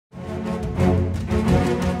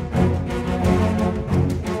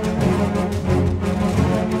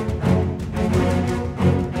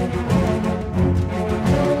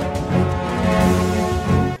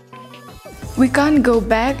We can't go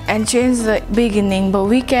back and change the beginning, but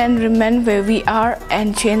we can remain where we are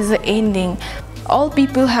and change the ending. All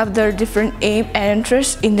people have their different aim and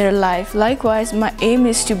interest in their life. Likewise, my aim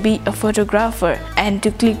is to be a photographer and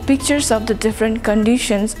to click pictures of the different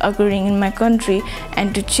conditions occurring in my country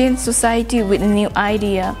and to change society with a new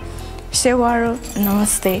idea. Shewaro,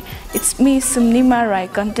 Namaste. It's me, Sumnima Rai,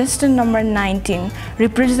 contestant number 19,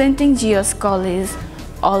 representing GS College,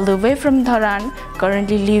 all the way from Dharan,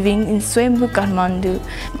 currently living in Swayambhu, Kathmandu.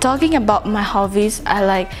 Talking about my hobbies, I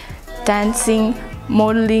like dancing,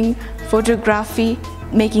 modeling, photography,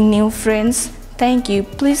 making new friends. Thank you.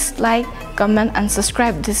 Please like, comment and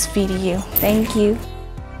subscribe this video. Thank you.